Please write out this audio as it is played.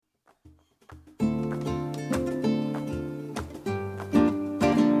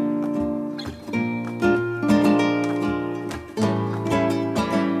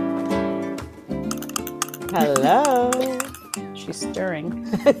Hello. She's stirring.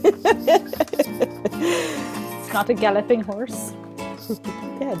 It's not a galloping horse.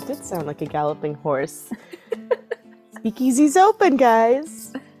 Yeah, it did sound like a galloping horse. Speakeasy's open,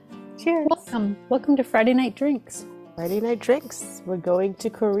 guys. Cheers. Welcome to Friday Night Drinks. Friday night drinks. We're going to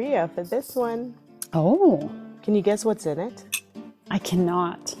Korea for this one. Oh, Can you guess what's in it, I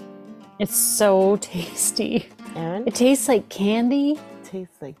cannot. It's so tasty. Aaron? It tastes like candy,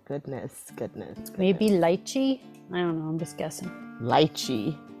 tastes like goodness. maybe lychee. I don't know, I'm just guessing.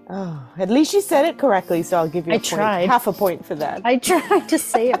 Lychee. Oh, at least you said it correctly, so I'll give you I a point. tried. Half a point for that. I tried to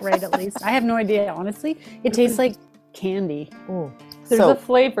say it right at least. I have no idea, honestly. It tastes like candy. Ooh. There's a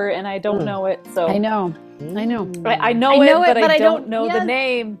flavor and I don't know it, so I know. I know. I know it, but I don't know the yes.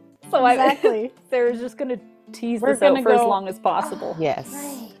 name. So Exactly. Sarah's just gonna tease We're this out gonna for as go- long as possible.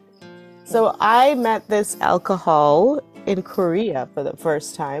 Yes. So I met this alcohol in Korea for the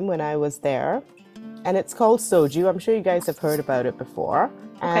first time when I was there. And it's called soju. I'm sure you guys have heard about it before.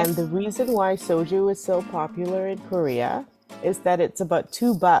 And the reason why soju is so popular in Korea is that it's about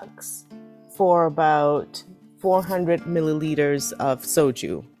 $2 for about 400 milliliters of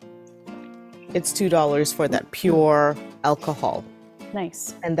soju. It's $2 for that pure alcohol.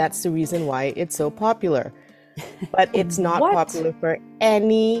 Nice. And that's the reason why it's so popular. But it's not What? popular for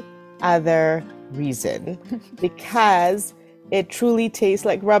any other reason because it truly tastes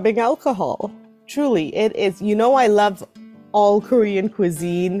like rubbing alcohol. Truly, it is. You know, I love all Korean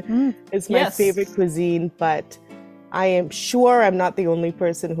cuisine. It's my Yes. favorite cuisine, but I am sure I'm not the only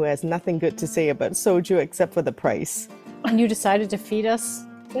person who has nothing good to say about soju except for the price. And you decided to feed us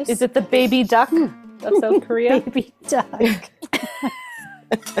this? Is it the baby duck of South Korea? baby duck?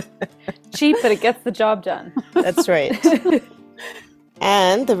 Cheap, but it gets the job done. That's right.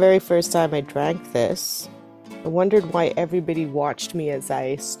 And the very first time I drank this, I wondered why everybody watched me as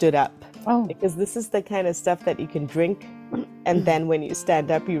I stood up. Oh, Because this is the kind of stuff that you can drink, and then when you stand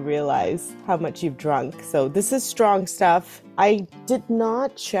up, you realize how much you've drunk. So this is strong stuff. I did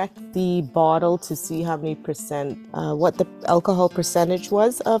not check the bottle to see how many percent, what the alcohol percentage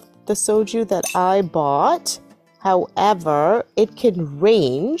was of the soju that I bought. However, it can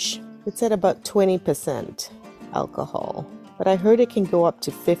range. It's at about 20% alcohol, but I heard it can go up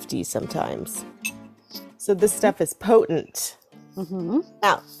to 50 sometimes. So this stuff is potent.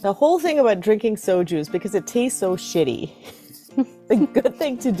 Now, the whole thing about drinking soju is because it tastes so shitty. The good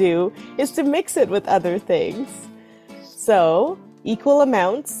thing to do is to mix it with other things. So, equal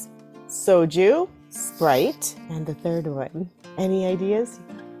amounts, soju, Sprite, and the third one. Any ideas?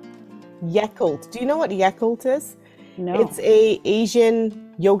 Yakult. Do you know what Yakult is? no. It's a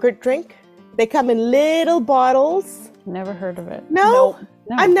Asian yogurt drink. They come in little bottles. Never heard of it. No?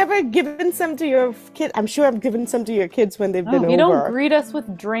 No. I've never given some to your kid. I'm sure I've given some to your kids when they've been You don't over. greet us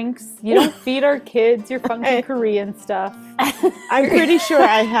with drinks. You don't feed our kids your funky Korean stuff. I'm pretty sure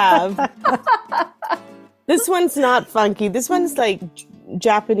I have. This one's not funky. This one's like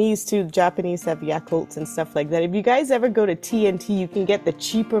Japanese too. Japanese have Yakults and stuff like that. If you guys ever go to TNT, you can get the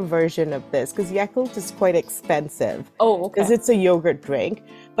cheaper version of this because Yakult is quite expensive. Oh, okay. Because it's a yogurt drink,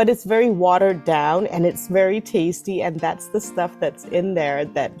 but it's very watered down and it's very tasty. And that's the stuff that's in there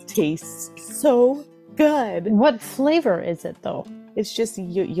that tastes so good. What flavor is it though? It's just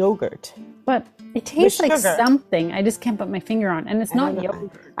yogurt. But it tastes like sugar. something. I just can't put my finger on, and it's not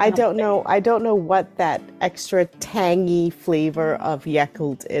yogurt. I don't know. I don't know what that extra tangy flavor of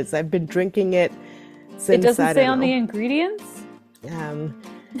Yakult is. I've been drinking it since It doesn't I say don't on the know. ingredients?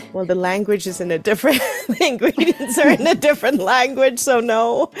 Well, the language is in a different. The ingredients are in a different language, so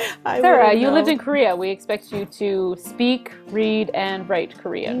no. Sarah, wouldn't you know. lived in Korea. We expect you to speak, read, and write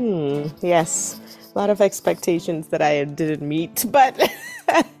Korean. Yes, a lot of expectations that I didn't meet, but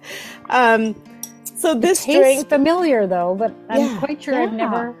so this Tastes drink. familiar though, but I'm Yeah, quite sure I've yeah.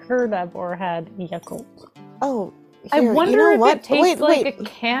 never heard of or had Yakult. Oh, I here, wonder you know if what? it tastes Wait. like a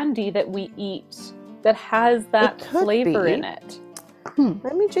candy that we eat that has that It could flavor be. in it.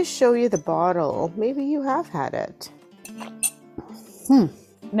 Let me just show you the bottle. Maybe you have had it.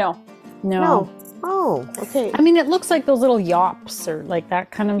 No. No. Oh, okay. I mean, it looks like those little yops or like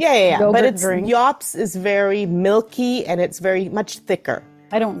that kind of Yeah. But yogurt it's drink. Yops is very milky and it's very much thicker.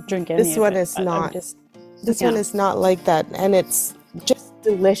 I don't drink any This of one it, is but I'm not. just- This Yeah. one is not like that, and it's just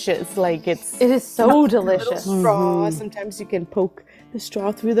delicious. Like it's It is so little delicious. straw. Sometimes you can poke the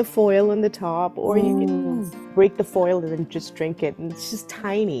straw through the foil on the top, or you can break the foil and then just drink it. And it's just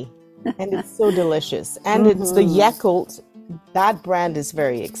tiny, and it's so delicious. And it's the Yakult. That brand is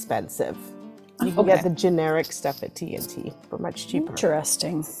very expensive. You can get the generic stuff at TNT for much cheaper.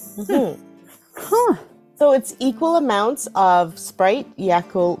 Interesting. So it's equal amounts of Sprite,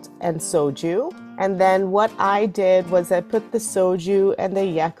 Yakult, and soju. And then what I did was I put the soju and the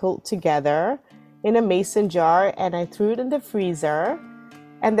Yakult together in a mason jar and I threw it in the freezer.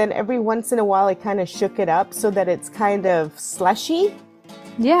 And then every once in a while I kind of shook it up so that it's kind of slushy.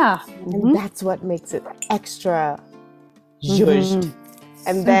 Yeah. And that's what makes it extra zhuzhed.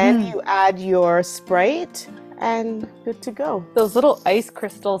 And then you add your Sprite and good to go. Those little ice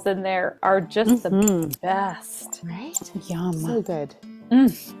crystals in there are just the best. Right? Yum. So good.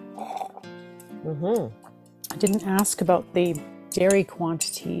 I didn't ask about the dairy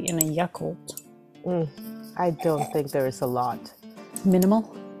quantity in a Yakult. I don't think there is a lot.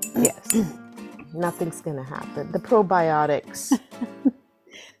 Minimal? Yes. Nothing's going to happen. The probiotics.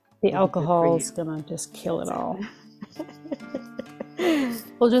 The alcohol is gonna just kill it all.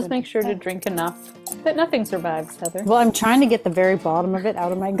 We'll just make sure to drink enough that nothing survives, Heather. Well, I'm trying to get the very bottom of it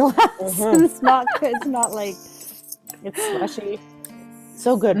out of my glass. It's not good. It's not like it's slushy.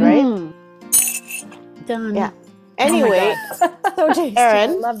 So good, right? Done. Yeah. Anyway, So tasty.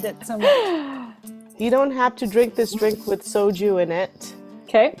 Erin? I loved it so much. you don't have to drink this drink with soju in it.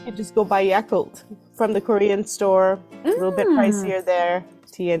 Okay. You just go buy Yakult from the Korean store. A little bit pricier there.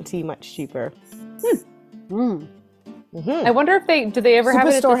 TNT much cheaper. I wonder if do they ever have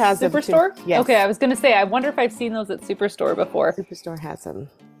it at the Superstore has them too. Superstore? Yes. Okay, I was going to say, I wonder if I've seen those at Superstore before. Superstore has them.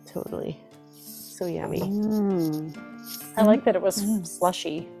 Totally. So yummy. I like that it was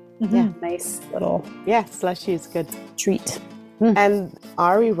slushy. Yeah. Nice little Yeah, slushy is good. treat. And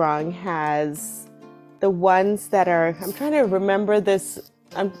Arirang has the ones that are, I'm trying to remember this.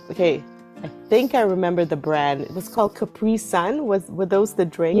 Okay, I think I remember the brand. It was called Capri Sun. Were those the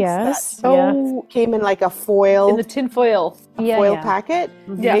drinks? Yes. That came in like a foil, In the tin foil. foil packet.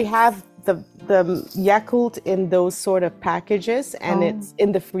 Yeah. They have the Yakult in those sort of packages and it's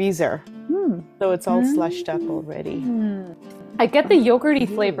in the freezer. So it's all slushed up already. I get the yogurty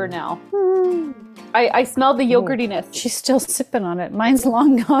flavor now. I smell the yogurtiness. She's still sipping on it. Mine's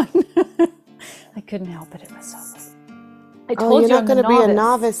long gone. I couldn't help it. It was so good. I told You're you not I'm going to be a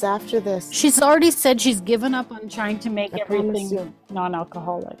novice. novice after this. She's already said she's given up on trying to make promise everything you.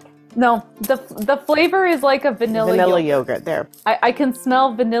 non-alcoholic. No, the flavor is like a vanilla yogurt. yogurt there. I can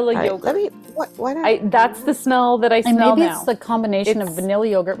smell vanilla All right, yogurt. let me. Why not? That's the smell that I And smell maybe now. it's the combination of It's- vanilla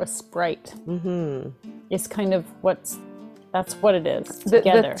yogurt with Sprite. It's kind of that's what it is the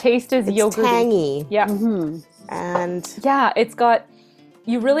together. taste is It's yogurty. tangy, Yeah. and Yeah, it's got,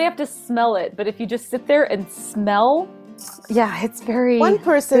 you really have to smell it, but if you just sit there and smell, yeah, it's very, one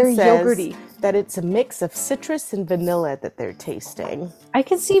person very says yogurty. that it's a mix of citrus and vanilla that they're tasting. I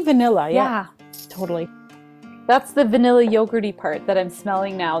can see vanilla. Yeah. Totally. That's the vanilla yogurty part that I'm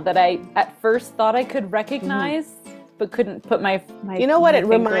smelling now that I at first thought I could recognize, but couldn't put my You know what my it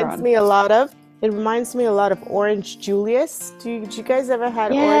finger reminds on. me a lot of? It reminds me a lot of Orange Julius. Did you guys ever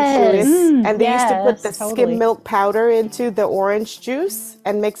had Yes. Orange Julius? And they used to put the Yes, totally. skim milk powder into the orange juice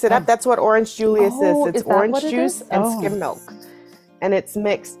and mix it up. That's what Orange Julius Oh, is. It's is that orange what it juice is? and Oh. skim milk. And it's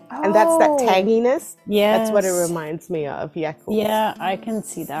mixed. And that's that tanginess. Yes. That's what it reminds me of. Yakult. Yeah, I can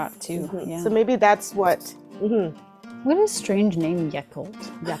see that too. Yeah. So maybe that's what. What a strange name, Yakult.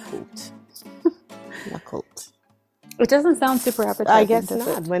 Yakult. Yakult. It doesn't sound super appetizing. I guess does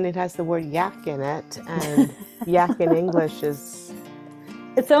not it? when it has the word yak in it, and yak in English is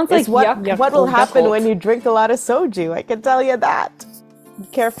It sounds like what yuck. what will Yakult. happen when you drink a lot of soju. I can tell you that. Be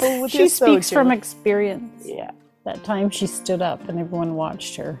careful with your She speaks soju. from experience. Yeah. That time she stood up and everyone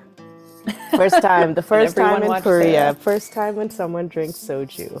watched her. First time, the first everyone time in watched Korea, Sarah. first time when someone drinks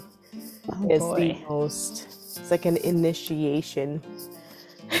soju is the boy. most. It's like an initiation.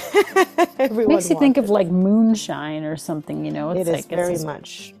 Everyone Makes you think wants of like moonshine or something, you know? it. It's It like is very it's as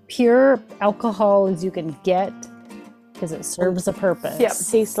much. pure alcohol as you can get because it serves a purpose. Yep.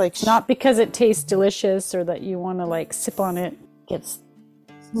 Tastes like Not because it tastes delicious or that you want to like sip on it. Gets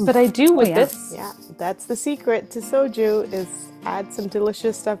But I do with yeah. this. Yeah, that's the secret to soju is add some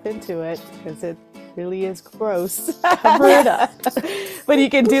delicious stuff into it because it really is gross. Cover it up. But you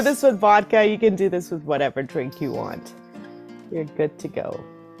can do this with vodka. You can do this with whatever drink you want. You're good to go.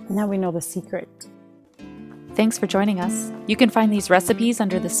 now we know the secret. Thanks for joining us. You can find these recipes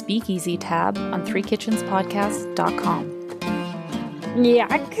under the Speakeasy tab on threekitchenspodcast.com.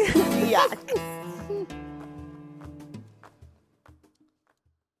 Yuck. Yeah.